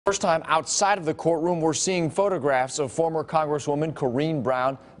First time outside of the courtroom, we're seeing photographs of former Congresswoman Corrine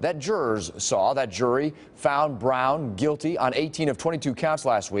Brown that jurors saw. That jury found Brown guilty on 18 of 22 counts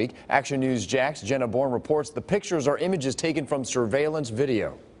last week. Action News Jack's Jenna Bourne reports the pictures are images taken from surveillance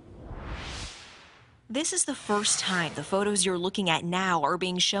video. This is the first time the photos you're looking at now are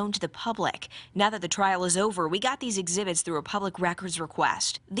being shown to the public. Now that the trial is over, we got these exhibits through a public records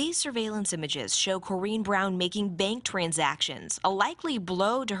request. These surveillance images show Corrine Brown making bank transactions, a likely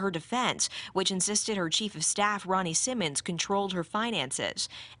blow to her defense, which insisted her chief of staff, Ronnie Simmons, controlled her finances.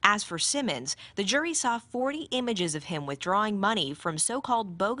 As for Simmons, the jury saw 40 images of him withdrawing money from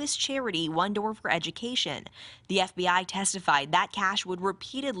so-called bogus charity One Door for Education. The FBI testified that cash would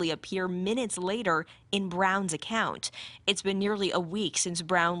repeatedly appear minutes later in Brown's account. It's been nearly a week since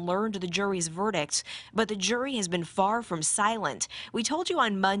Brown learned the jury's verdicts, but the jury has been far from silent. We told you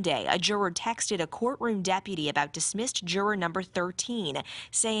on Monday a juror texted a courtroom deputy about dismissed juror number 13,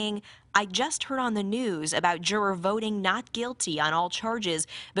 saying, "I just heard on the news about juror voting not guilty on all charges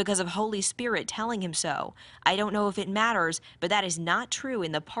because of Holy Spirit telling him so. I don't know if it matters, but that is not true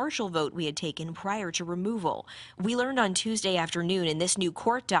in the partial vote we had taken prior to removal." We learned on Tuesday afternoon in this new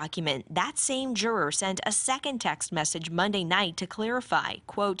court document that same juror sent a second text message Monday night to clarify,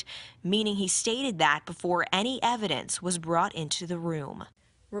 quote, meaning he stated that before any evidence was brought into the room.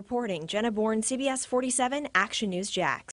 Reporting Jenna Bourne, CBS 47 Action News Jax.